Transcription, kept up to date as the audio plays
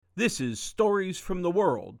This is Stories from the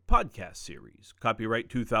World podcast series, copyright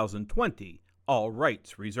 2020, all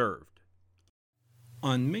rights reserved.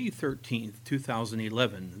 On May 13,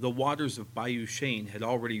 2011, the waters of Bayou Chene had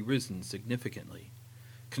already risen significantly.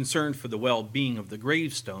 Concerned for the well-being of the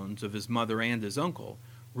gravestones of his mother and his uncle,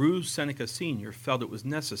 Gene Seneca Sr. felt it was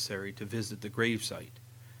necessary to visit the gravesite,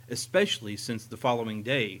 especially since the following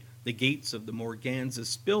day the gates of the Morganza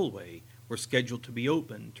spillway were scheduled to be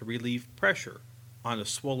opened to relieve pressure on a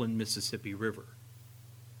swollen Mississippi River.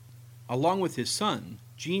 Along with his son,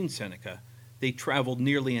 Gene Seneca, they traveled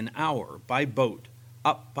nearly an hour by boat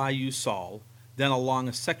up Bayou Saul, then along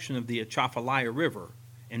a section of the Atchafalaya River,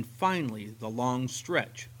 and finally the long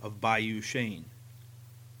stretch of Bayou Chene.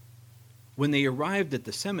 When they arrived at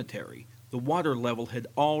the cemetery, the water level had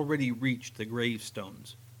already reached the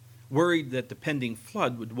gravestones. Worried that the pending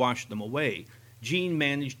flood would wash them away, Gene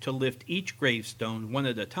managed to lift each gravestone one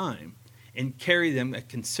at a time and carry them a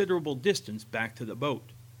considerable distance back to the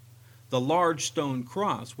boat. The large stone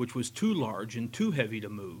cross, which was too large and too heavy to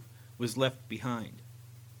move, was left behind.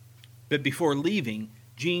 But before leaving,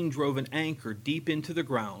 Gene drove an anchor deep into the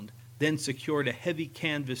ground, then secured a heavy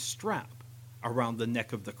canvas strap around the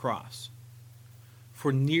neck of the cross.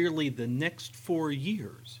 For nearly the next 4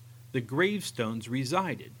 years, the gravestones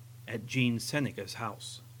resided at Gene Seneca's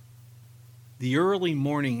house. The early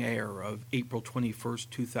morning air of April 21,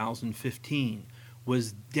 2015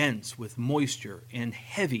 was dense with moisture and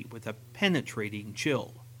heavy with a penetrating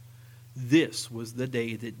chill. This was the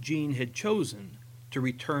day that Gene had chosen to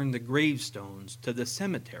return the gravestones to the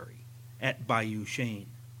cemetery at Bayou Chene.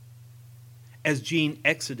 As Gene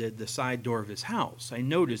exited the side door of his house, I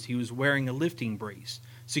noticed he was wearing a lifting brace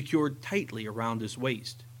secured tightly around his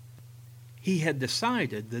waist. He had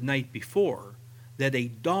decided the night before that a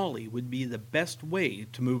dolly would be the best way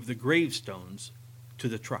to move the gravestones to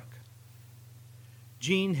the truck.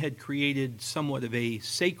 Gene had created somewhat of a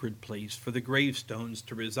sacred place for the gravestones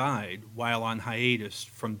to reside while on hiatus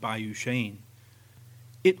from Bayou Chene.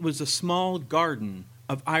 It was a small garden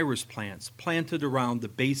of iris plants planted around the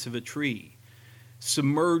base of a tree.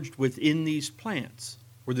 Submerged within these plants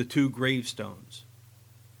were the 2 gravestones.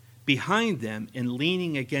 Behind them and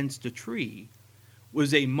leaning against a tree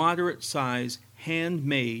was a moderate-sized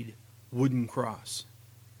handmade wooden cross.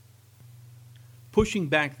 Pushing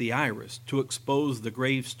back the iris to expose the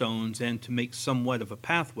gravestones and to make somewhat of a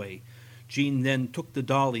pathway, Gene then took the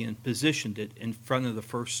dolly and positioned it in front of the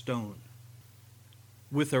first stone.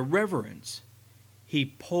 With a reverence, he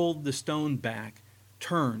pulled the stone back,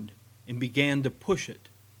 turned, and began to push it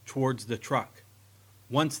towards the truck.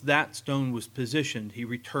 Once that stone was positioned, he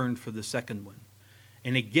returned for the second one,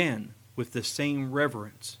 and again, with the same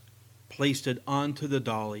reverence, placed it onto the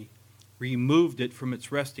dolly, removed it from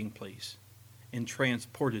its resting place, and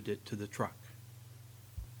transported it to the truck.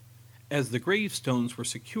 As the gravestones were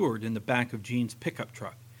secured in the back of Gene's pickup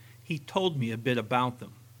truck, he told me a bit about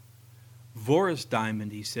them. Voris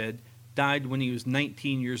Diamond, he said, died when he was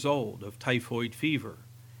 19 years old of typhoid fever.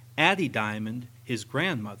 Addie Diamond, his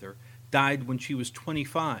grandmother, died when she was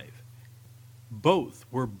 25. Both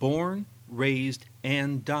were born, raised,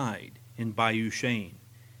 and died in Bayou Chene.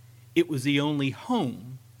 It was the only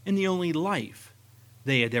home and the only life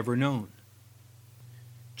they had ever known.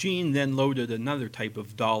 Gene then loaded another type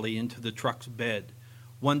of dolly into the truck's bed,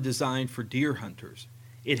 one designed for deer hunters.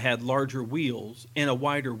 It had larger wheels and a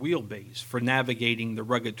wider wheelbase for navigating the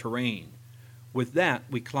rugged terrain. With that,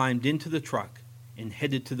 we climbed into the truck and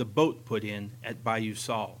headed to the boat put in at Bayou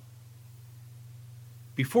Saul.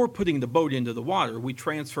 Before putting the boat into the water, we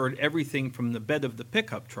transferred everything from the bed of the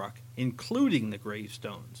pickup truck, including the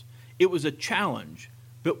gravestones. It was a challenge,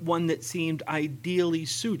 but one that seemed ideally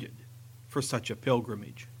suited for such a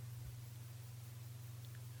pilgrimage.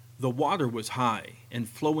 The water was high and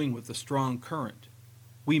flowing with a strong current.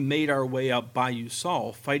 We made our way up Bayou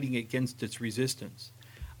Saul, fighting against its resistance.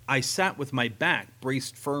 I sat with my back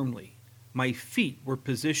braced firmly. My feet were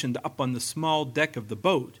positioned up on the small deck of the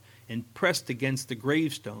boat and pressed against the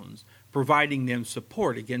gravestones, providing them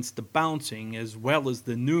support against the bouncing as well as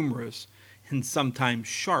the numerous and sometimes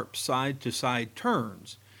sharp side-to-side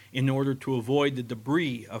turns in order to avoid the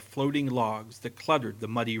debris of floating logs that cluttered the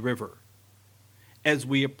muddy river. As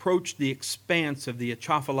we approached the expanse of the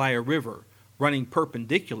Atchafalaya River, running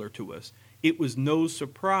perpendicular to us, it was no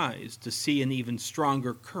surprise to see an even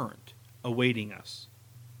stronger current awaiting us.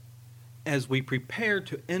 As we prepared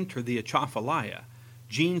to enter the Atchafalaya,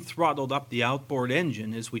 Gene throttled up the outboard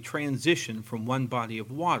engine as we transitioned from one body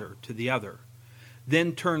of water to the other,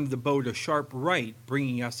 then turned the boat a sharp right,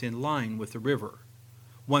 bringing us in line with the river,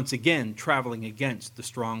 once again traveling against the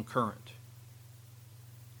strong current.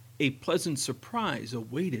 A pleasant surprise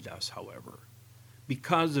awaited us, however.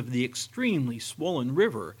 Because of the extremely swollen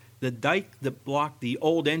river, the dike that blocked the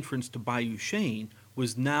old entrance to Bayou Chene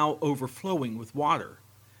was now overflowing with water.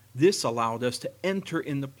 This allowed us to enter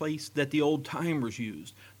in the place that the old-timers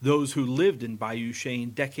used, those who lived in Bayou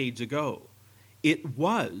Chene decades ago. It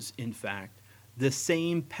was, in fact, the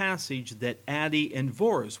same passage that Addie and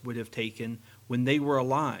Voris would have taken when they were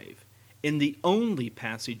alive, and the only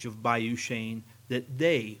passage of Bayou Chene that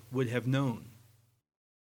they would have known.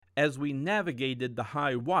 As we navigated the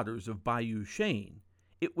high waters of Bayou Chene,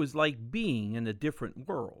 it was like being in a different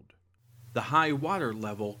world. The high water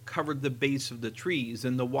level covered the base of the trees,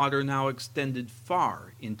 and the water now extended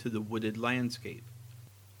far into the wooded landscape.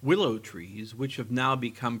 Willow trees, which have now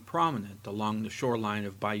become prominent along the shoreline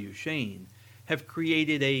of Bayou Chene, have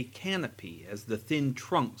created a canopy as the thin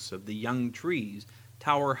trunks of the young trees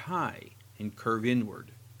tower high and curve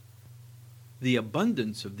inward. The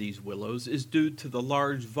abundance of these willows is due to the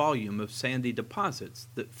large volume of sandy deposits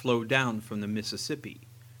that flow down from the Mississippi,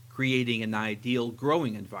 creating an ideal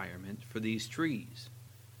growing environment for these trees.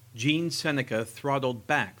 Gene Seneca throttled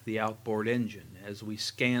back the outboard engine as we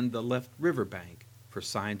scanned the left riverbank for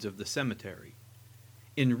signs of the cemetery.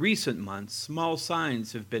 In recent months, small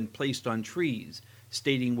signs have been placed on trees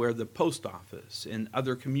stating where the post office and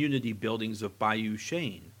other community buildings of Bayou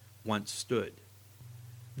Chene once stood.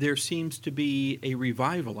 There seems to be a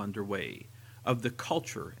revival underway of the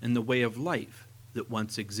culture and the way of life that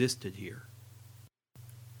once existed here.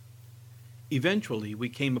 Eventually, we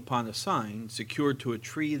came upon a sign secured to a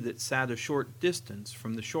tree that sat a short distance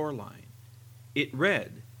from the shoreline. It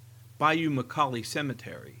read, Bayou Macaulay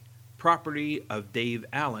Cemetery, property of Dave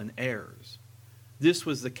Allen heirs. This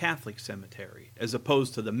was the Catholic cemetery, as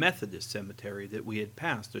opposed to the Methodist cemetery that we had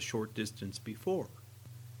passed a short distance before.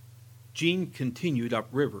 Gene continued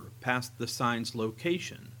upriver past the sign's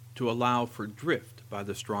location to allow for drift by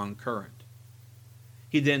the strong current.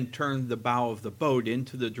 He then turned the bow of the boat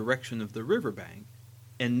into the direction of the riverbank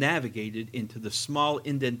and navigated into the small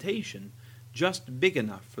indentation just big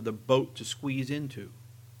enough for the boat to squeeze into.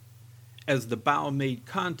 As the bow made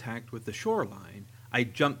contact with the shoreline, I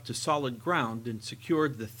jumped to solid ground and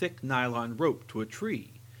secured the thick nylon rope to a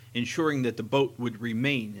tree, ensuring that the boat would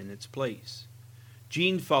remain in its place.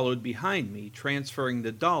 Gene followed behind me, transferring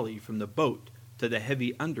the dolly from the boat to the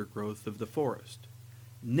heavy undergrowth of the forest.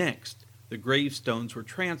 Next, the gravestones were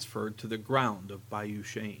transferred to the ground of Bayou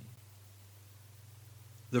Chene.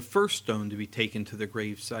 The first stone to be taken to the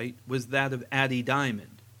gravesite was that of Addie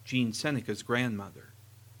Diamond, Gene Seneca's grandmother.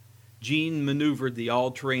 Gene maneuvered the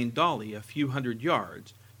all-terrain dolly a few hundred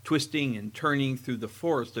yards, twisting and turning through the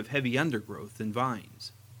forest of heavy undergrowth and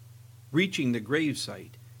vines. Reaching the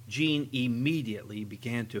gravesite, Gene immediately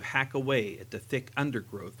began to hack away at the thick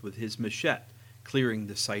undergrowth with his machete, clearing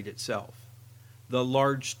the site itself. The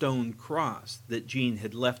large stone cross that Gene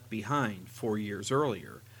had left behind 4 years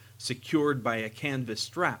earlier, secured by a canvas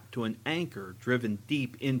strap to an anchor driven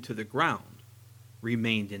deep into the ground,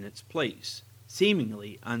 remained in its place,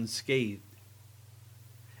 seemingly unscathed.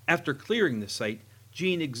 After clearing the site,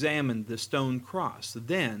 Gene examined the stone cross,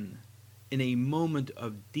 then, in a moment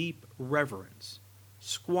of deep reverence,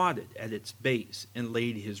 squatted at its base and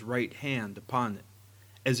laid his right hand upon it,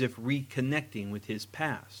 as if reconnecting with his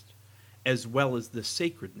past, as well as the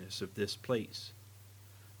sacredness of this place.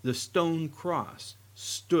 The stone cross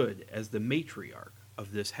stood as the matriarch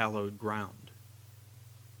of this hallowed ground.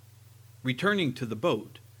 Returning to the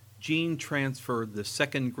boat, Gene transferred the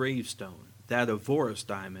second gravestone, that of Voris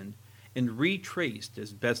Diamond, and retraced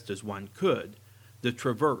as best as one could the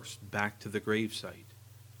traverse back to the gravesite.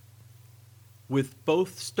 With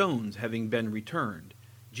both stones having been returned,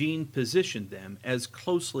 Gene positioned them as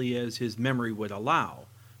closely as his memory would allow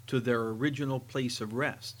to their original place of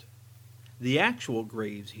rest. The actual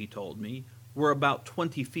graves, he told me, were about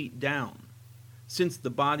 20 feet down. Since the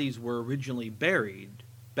bodies were originally buried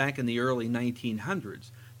back in the early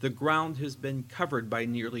 1900s, the ground has been covered by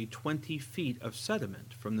nearly 20 feet of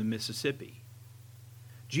sediment from the Mississippi.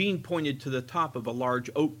 Gene pointed to the top of a large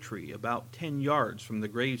oak tree about 10 yards from the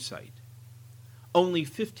gravesite. Only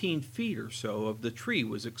 15 feet or so of the tree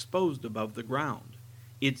was exposed above the ground.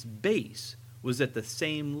 Its base was at the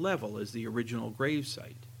same level as the original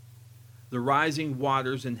gravesite. The rising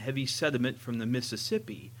waters and heavy sediment from the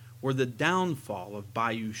Mississippi were the downfall of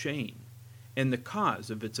Bayou Chene and the cause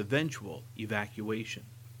of its eventual evacuation.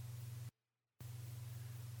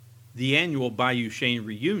 The annual Bayou Chene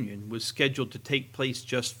reunion was scheduled to take place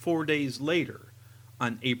just 4 days later,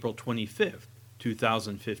 on April 25,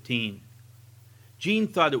 2015. Gene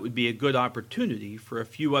thought it would be a good opportunity for a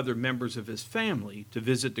few other members of his family to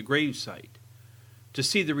visit the gravesite. to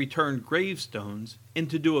see the returned gravestones, and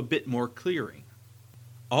to do a bit more clearing.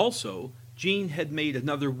 Also, Gene had made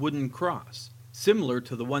another wooden cross, similar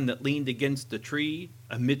to the one that leaned against the tree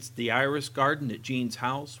amidst the iris garden at Gene's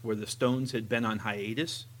house where the stones had been on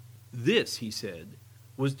hiatus. This, he said,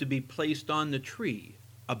 was to be placed on the tree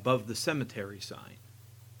above the cemetery sign.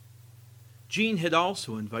 Gene had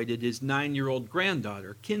also invited his 9-year-old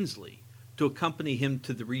granddaughter, Kinsley, to accompany him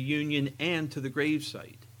to the reunion and to the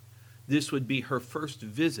gravesite. This would be her first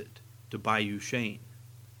visit to Bayou Chene.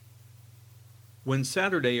 When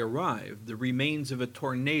Saturday arrived, the remains of a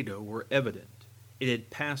tornado were evident. It had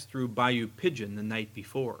passed through Bayou Pigeon the night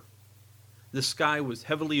before. The sky was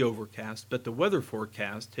heavily overcast, but the weather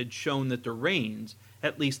forecast had shown that the rains,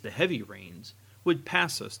 at least the heavy rains, would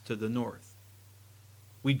pass us to the north.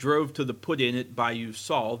 We drove to the put-in at Bayou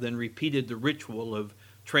Saul, then repeated the ritual of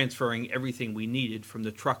transferring everything we needed from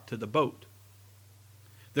the truck to the boat.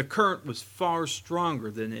 The current was far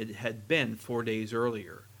stronger than it had been 4 days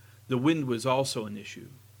earlier. The wind was also an issue.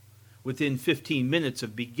 Within 15 minutes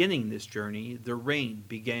of beginning this journey, the rain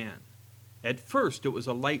began. At first it was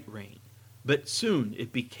a light rain, but soon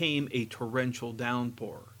it became a torrential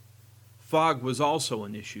downpour. Fog was also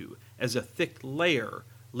an issue, as a thick layer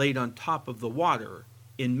laid on top of the water,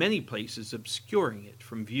 in many places obscuring it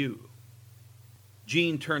from view.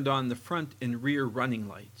 Gene turned on the front and rear running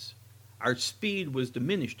lights. Our speed was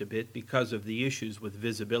diminished a bit because of the issues with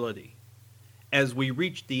visibility. As we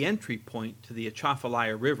reached the entry point to the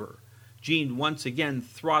Atchafalaya River, Gene once again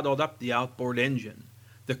throttled up the outboard engine.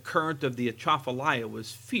 The current of the Atchafalaya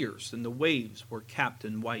was fierce and the waves were capped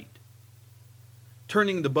in white.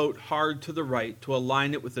 Turning the boat hard to the right to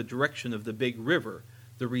align it with the direction of the big river,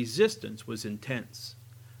 the resistance was intense.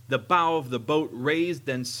 The bow of the boat raised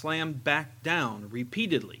then slammed back down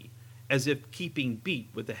repeatedly, as if keeping beat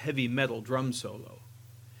with a heavy metal drum solo.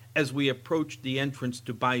 As we approached the entrance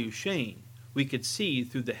to Bayou Chene, we could see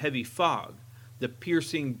through the heavy fog the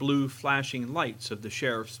piercing blue flashing lights of the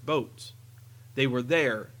sheriff's boats. They were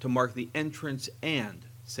there to mark the entrance and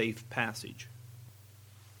safe passage.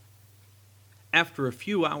 After a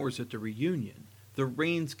few hours at the reunion, the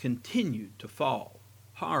rains continued to fall,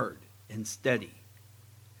 hard and steady.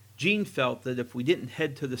 Gene felt that if we didn't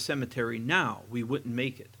head to the cemetery now, we wouldn't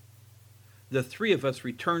make it. The three of us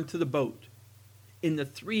returned to the boat. In the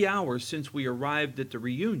 3 hours since we arrived at the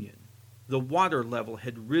reunion, the water level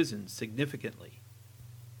had risen significantly.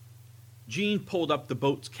 Gene pulled up the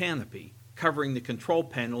boat's canopy, covering the control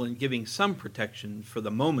panel and giving some protection, for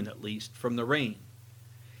the moment at least, from the rain.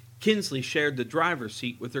 Kinsley shared the driver's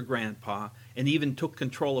seat with her grandpa and even took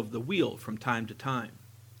control of the wheel from time to time.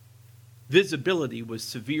 Visibility was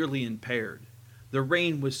severely impaired. The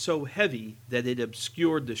rain was so heavy that it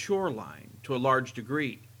obscured the shoreline to a large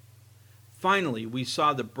degree. Finally, we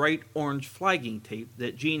saw the bright orange flagging tape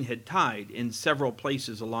that Gene had tied in several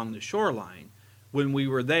places along the shoreline when we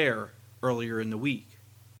were there earlier in the week.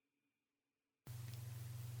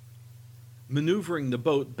 Maneuvering the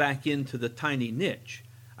boat back into the tiny niche,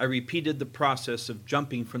 I repeated the process of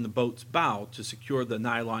jumping from the boat's bow to secure the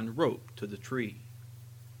nylon rope to the tree.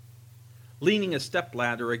 Leaning a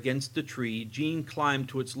stepladder against the tree, Gene climbed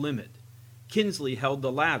to its limit. Kinsley held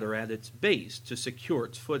the ladder at its base to secure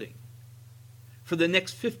its footing. For the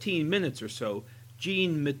next 15 minutes or so,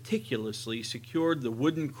 Gene meticulously secured the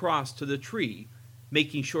wooden cross to the tree,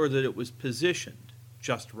 making sure that it was positioned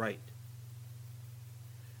just right.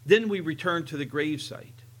 Then we returned to the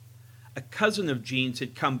gravesite. A cousin of Gene's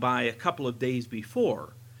had come by a couple of days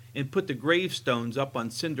before and put the gravestones up on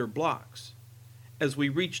cinder blocks. As we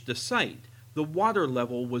reached the site, the water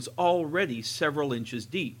level was already several inches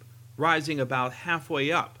deep, rising about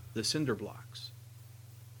halfway up the cinder blocks.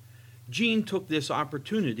 Gene took this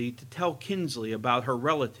opportunity to tell Kinsley about her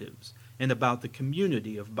relatives and about the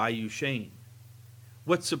community of Bayou Chene.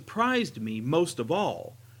 What surprised me most of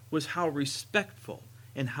all was how respectful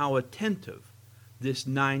and how attentive this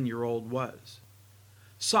 9-year-old was.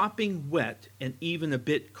 Sopping wet and even a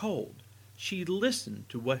bit cold, she listened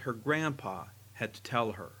to what her grandpa had to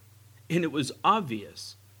tell her, and it was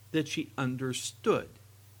obvious that she understood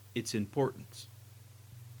its importance.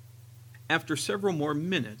 After several more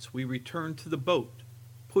minutes, we returned to the boat,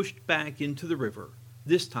 pushed back into the river,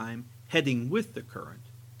 this time heading with the current,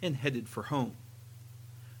 and headed for home.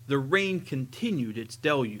 The rain continued its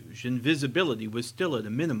deluge, and visibility was still at a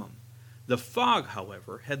minimum. The fog,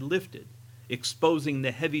 however, had lifted, exposing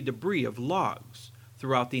the heavy debris of logs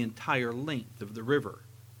throughout the entire length of the river.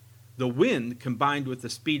 The wind, combined with the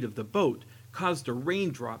speed of the boat, caused the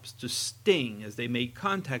raindrops to sting as they made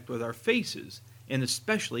contact with our faces, and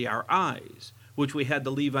especially our eyes, which we had to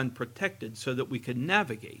leave unprotected so that we could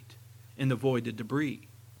navigate. and avoided debris.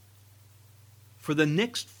 For the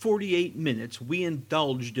next 48 minutes, we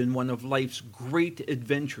indulged in one of life's great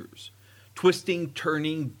adventures. Twisting,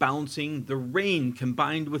 turning, bouncing, the rain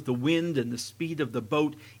combined with the wind and the speed of the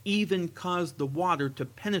boat even caused the water to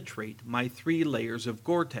penetrate my 3 layers of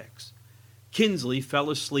Gore-Tex. Kinsley fell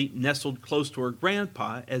asleep nestled close to her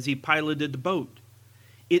grandpa as he piloted the boat.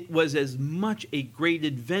 It was as much a great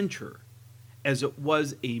adventure as it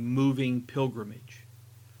was a moving pilgrimage,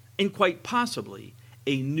 and quite possibly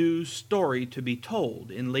a new story to be told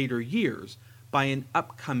in later years by an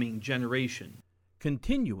upcoming generation,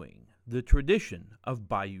 continuing the tradition of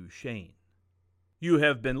Bayou Chene. You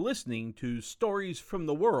have been listening to Stories from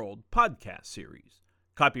the World podcast series.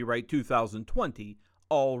 Copyright 2020,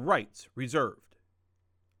 all rights reserved.